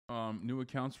New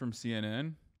accounts from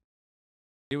CNN.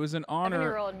 It was an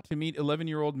honor to meet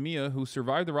 11-year-old Mia, who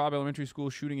survived the Robb Elementary School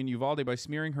shooting in Uvalde by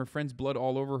smearing her friend's blood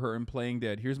all over her and playing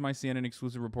dead. Here's my CNN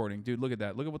exclusive reporting. Dude, look at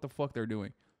that. Look at what the fuck they're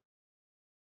doing.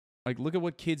 Like, look at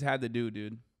what kids had to do,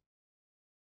 dude.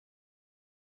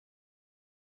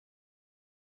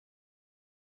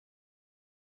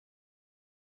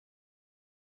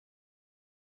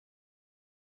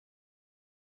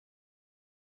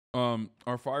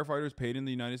 Are firefighters paid in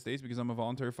the United States? Because I'm a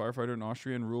voluntary firefighter in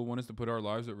Austria, and rule 1 is to put our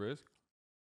lives at risk.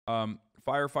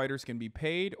 Firefighters can be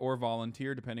paid or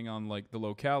volunteer depending on like the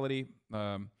locality.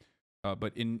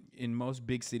 But in most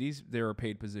big cities, there are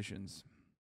paid positions.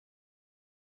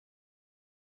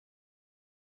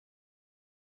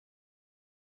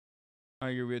 I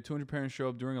agree. We had 200 parents show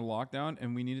up during a lockdown,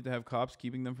 and we needed to have cops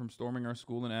keeping them from storming our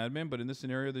school and admin. But in this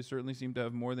scenario, they certainly seemed to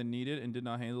have more than needed and did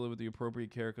not handle it with the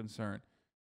appropriate care and concern.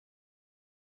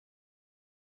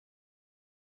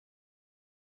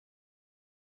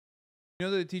 You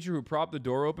know that the teacher who propped the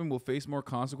door open will face more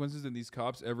consequences than these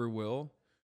cops ever will?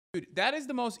 Dude, that is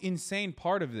the most insane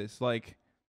part of this. Like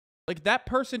that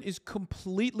person is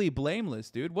completely blameless,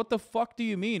 dude. What the fuck do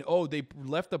you mean? Oh, they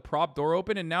left the prop door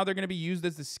open and now they're going to be used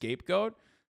as the scapegoat?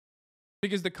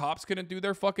 Because the cops couldn't do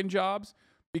their fucking jobs?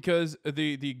 Because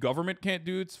the government can't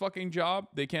do its fucking job?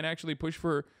 They can't actually push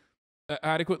for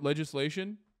adequate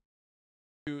legislation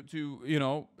to you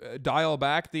know, dial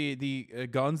back the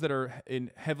guns that are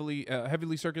in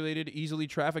heavily circulated, easily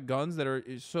trafficked guns that are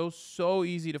so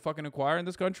easy to fucking acquire in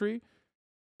this country.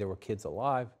 There were kids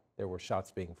alive. There were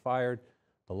shots being fired.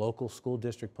 The local school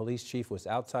district police chief was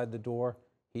outside the door.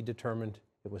 He determined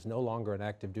it was no longer an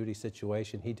active duty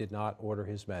situation. He did not order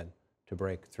his men to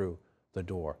break through the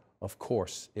door. Of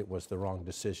course, it was the wrong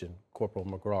decision. Corporal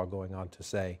McGraw going on to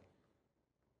say.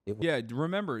 Yeah,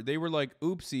 remember, they were like,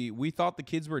 oopsie, we thought the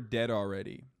kids were dead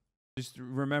already. Just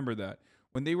remember that.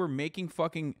 When they were making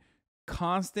fucking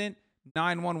constant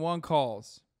 911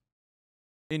 calls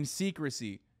in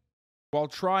secrecy while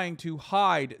trying to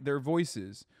hide their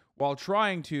voices, while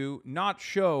trying to not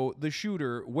show the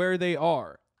shooter where they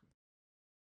are.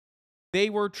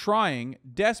 They were trying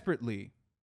desperately.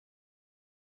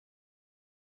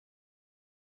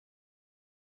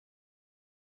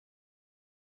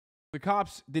 The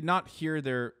cops did not hear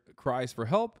their cries for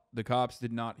help. The cops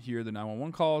did not hear the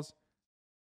 911 calls.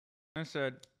 I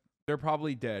said, they're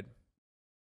probably dead.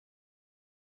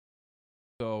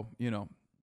 So, you know,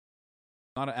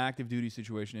 not an active duty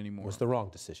situation anymore. It was the wrong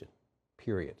decision,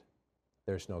 period.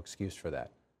 There's no excuse for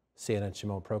that. CNN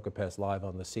Shimon Prokopez live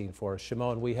on the scene for us.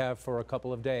 Shimon, we have for a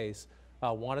couple of days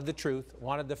wanted the truth,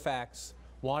 wanted the facts,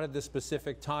 wanted the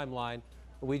specific timeline.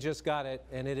 We just got it,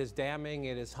 and it is damning,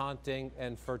 it is haunting,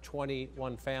 and for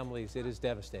 21 families, it is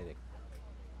devastating.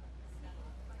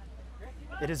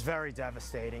 It is very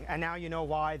devastating. And now you know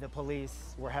why the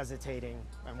police were hesitating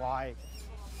and why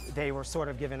they were sort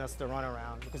of giving us the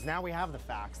runaround, because now we have the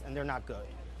facts, and they're not good.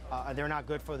 They're not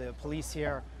good for the police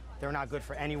here. They're not good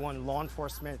for anyone, law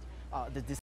enforcement.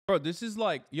 Bro, this is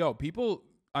like, yo, people,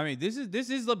 I mean, this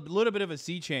is a little bit of a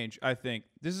sea change, I think.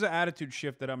 This is an attitude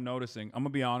shift that I'm noticing. I'm going to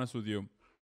be honest with you.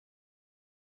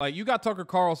 Like, you got Tucker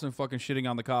Carlson fucking shitting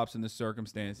on the cops in this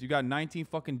circumstance. You got 19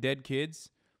 fucking dead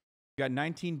kids. You got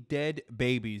 19 dead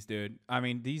babies, dude. I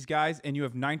mean, these guys, and you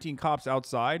have 19 cops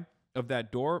outside of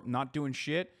that door not doing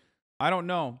shit. I don't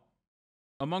know.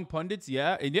 Among pundits,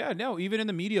 yeah. Yeah, no, even in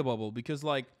the media bubble. Because,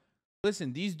 like,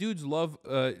 listen, these dudes love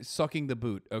sucking the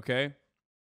boot, okay?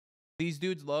 These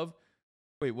dudes love...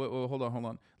 Wait, hold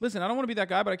on. Listen, I don't want to be that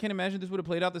guy, but I can't imagine this would have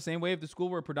played out the same way if the school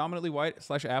were a predominantly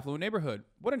white/affluent neighborhood.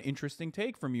 What an interesting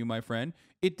take from you, my friend.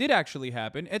 It did actually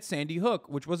happen at Sandy Hook,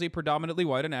 which was a predominantly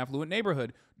white and affluent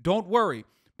neighborhood. Don't worry.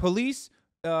 Police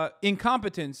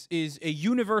incompetence is a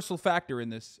universal factor in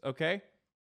this, okay?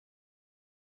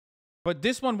 But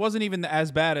this one wasn't even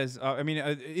as bad as... I mean,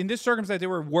 in this circumstance, they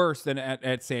were worse than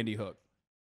at Sandy Hook.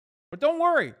 But don't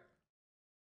worry.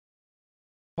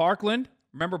 Parkland...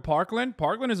 Remember Parkland?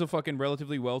 Parkland is a fucking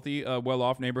relatively wealthy,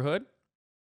 well-off neighborhood.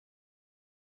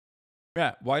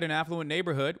 Yeah, white and affluent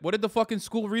neighborhood. What did the fucking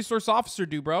school resource officer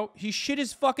do, bro? He shit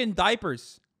his fucking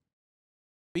diapers.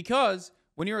 Because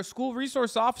when you're a school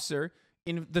resource officer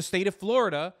in the state of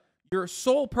Florida, your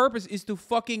sole purpose is to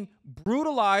fucking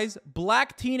brutalize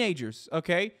black teenagers,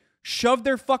 okay? Shove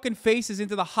their fucking faces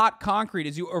into the hot concrete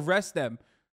as you arrest them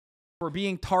for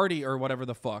being tardy or whatever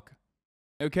the fuck,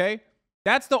 okay?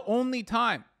 That's the only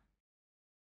time.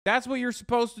 That's what you're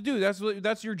supposed to do.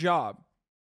 That's your job.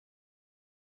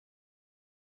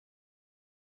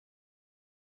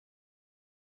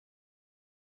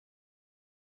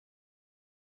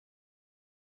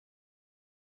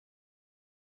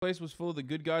 place was full of the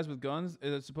good guys with guns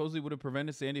that supposedly would have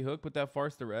prevented Sandy Hook, put that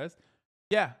farce to rest.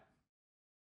 Yeah.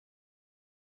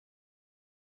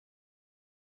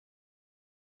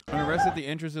 An arrest at the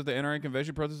entrance of the NRA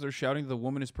convention, protesters are shouting that the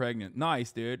woman is pregnant.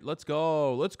 Nice, dude. Let's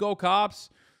go. Let's go, cops.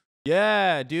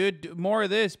 Yeah, dude. More of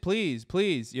this, please.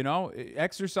 Please, you know,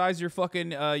 exercise your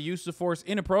fucking use of force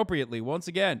inappropriately. Once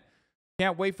again,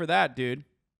 can't wait for that, dude.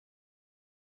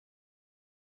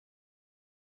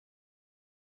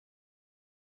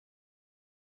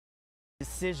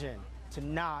 Decision to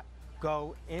not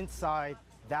go inside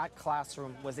that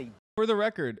classroom was a... For the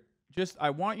record, just I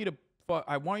want you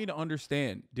to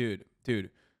understand, dude.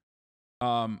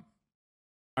 I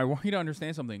want you to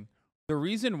understand something. The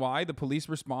reason why the police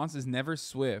response is never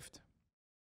swift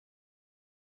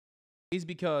is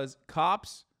because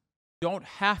cops don't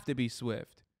have to be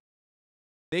swift.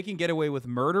 They can get away with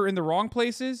murder in the wrong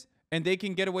places, and they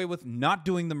can get away with not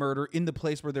doing the murder in the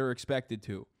place where they're expected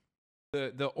to.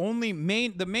 The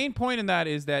main point in that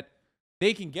is that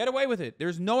they can get away with it.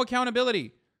 There's no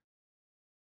accountability.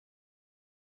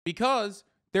 Because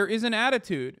there is an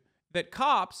attitude that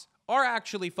cops are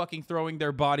actually fucking throwing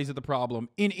their bodies at the problem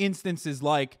in instances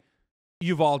like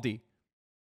Uvalde.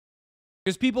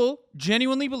 Because people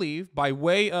genuinely believe, by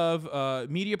way of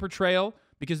media portrayal,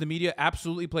 because the media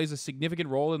absolutely plays a significant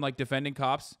role in like defending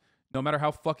cops, no matter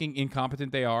how fucking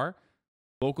incompetent they are,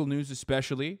 local news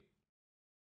especially.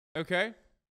 Okay?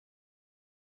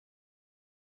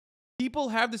 People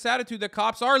have this attitude that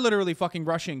cops are literally fucking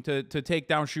rushing to take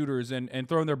down shooters and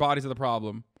throwing their bodies at the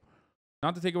problem.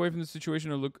 Not to take away from the situation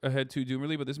or look ahead too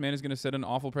doomily, but this man is going to set an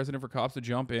awful precedent for cops to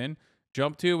jump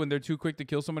to when they're too quick to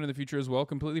kill someone in the future as well.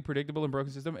 Completely predictable and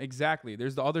broken system. Exactly.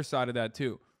 There's the other side of that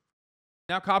too.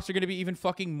 Now cops are going to be even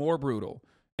fucking more brutal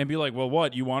and be like, well,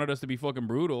 what? You wanted us to be fucking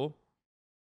brutal.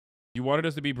 You wanted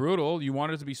us to be brutal. You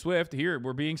wanted us to be swift. Here,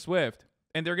 we're being swift.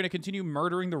 And they're going to continue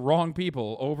murdering the wrong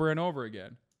people over and over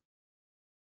again.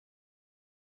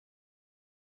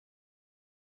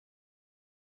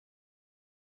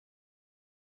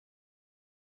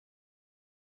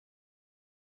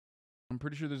 I'm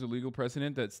pretty sure there's a legal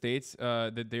precedent that states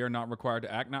that they are not required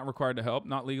to act, not required to help,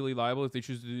 not legally liable if they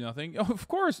choose to do nothing. Oh, of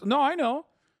course. No, I know.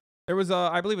 There was,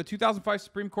 I believe, a 2005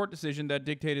 Supreme Court decision that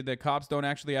dictated that cops don't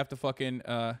actually have to fucking,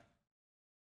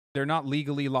 they're not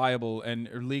legally liable and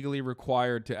are legally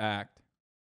required to act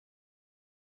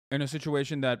in a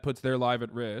situation that puts their life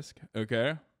at risk,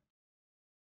 okay?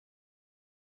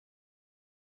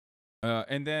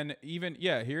 And then even,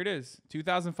 yeah, here it is,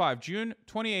 2005, June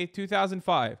 28th,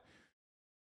 2005.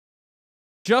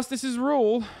 Justices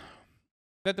rule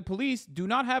that the police do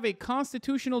not have a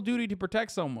constitutional duty to protect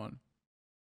someone.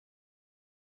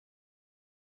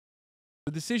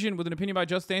 The decision, with an opinion by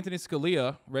Justice Anthony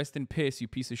Scalia, rest in piss, you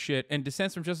piece of shit, and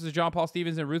dissents from Justices John Paul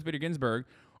Stevens and Ruth Bader Ginsburg,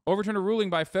 overturned a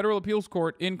ruling by a federal appeals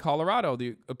court in Colorado.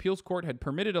 The appeals court had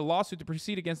permitted a lawsuit to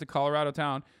proceed against the Colorado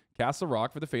town Castle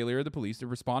Rock for the failure of the police to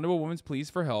respond to a woman's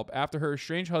pleas for help after her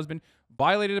estranged husband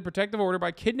violated a protective order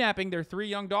by kidnapping their 3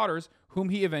 young daughters, whom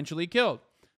he eventually killed.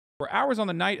 For hours on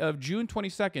the night of June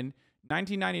 22nd,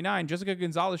 1999, Jessica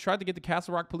Gonzalez tried to get the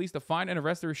Castle Rock police to find and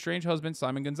arrest her estranged husband,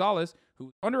 Simon Gonzalez, who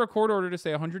was under a court order to stay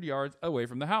 100 yards away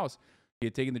from the house. He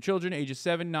had taken the children, ages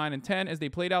 7, 9, and 10, as they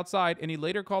played outside, and he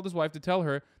later called his wife to tell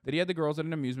her that he had the girls at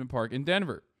an amusement park in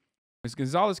Denver. Ms.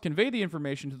 Gonzalez conveyed the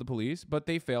information to the police, but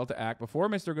they failed to act before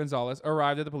Mr. Gonzalez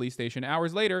arrived at the police station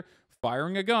hours later,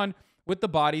 firing a gun with the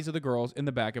bodies of the girls in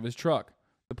the back of his truck.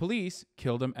 The police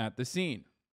killed him at the scene.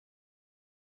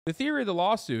 The theory of the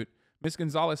lawsuit Ms.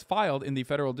 Gonzalez filed in the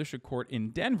federal district court in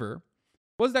Denver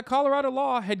was that Colorado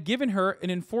law had given her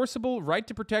an enforceable right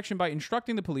to protection by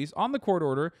instructing the police on the court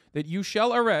order that you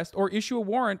shall arrest or issue a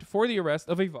warrant for the arrest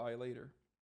of a violator.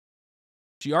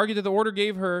 She argued that the order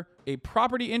gave her a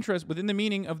property interest within the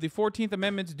meaning of the 14th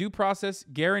Amendment's due process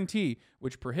guarantee,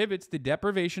 which prohibits the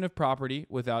deprivation of property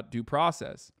without due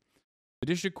process. The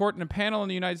district court and a panel in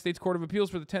the United States Court of Appeals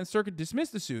for the 10th Circuit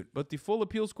dismissed the suit, but the full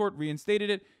appeals court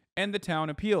reinstated it and the town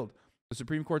appealed. The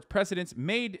Supreme Court's precedents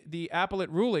made the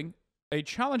appellate ruling a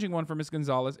challenging one for Ms.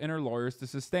 Gonzalez and her lawyers to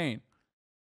sustain.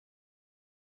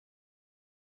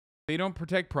 They don't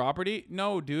protect property?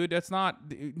 No, dude, that's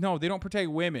not... No, they don't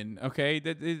protect women, okay?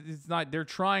 It's not... They're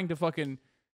trying to fucking...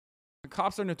 The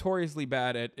cops are notoriously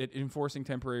bad at enforcing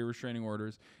temporary restraining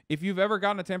orders. If you've ever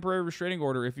gotten a temporary restraining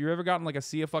order, if you've ever gotten like a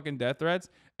sea of fucking death threats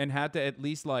and had to at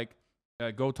least like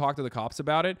go talk to the cops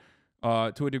about it,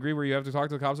 to a degree where you have to talk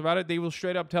to the cops about it, they will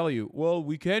straight up tell you, well,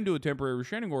 we can do a temporary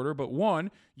restraining order, but one,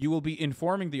 you will be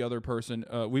informing the other person.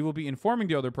 We will be informing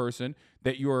the other person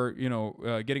that you're,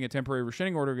 getting a temporary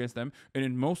restraining order against them. And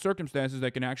in most circumstances,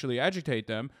 that can actually agitate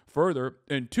them further.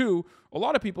 And two, a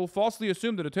lot of people falsely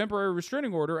assume that a temporary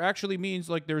restraining order actually means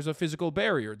like there's a physical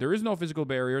barrier. There is no physical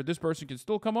barrier. This person can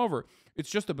still come over. It's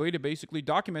just a way to basically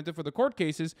document it for the court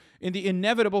cases in the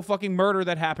inevitable fucking murder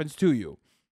that happens to you.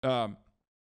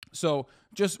 So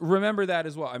just remember that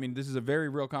as well. I mean, this is a very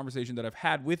real conversation that I've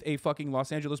had with a fucking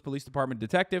Los Angeles Police Department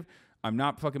detective. I'm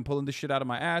not fucking pulling this shit out of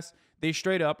my ass. They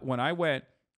straight up, when I went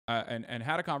and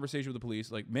had a conversation with the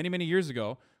police, like many, many years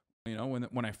ago,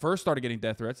 when I first started getting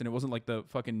death threats, and it wasn't like the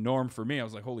fucking norm for me, I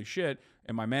was like, holy shit.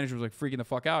 And my manager was like freaking the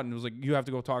fuck out and it was like, you have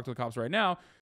to go talk to the cops right now.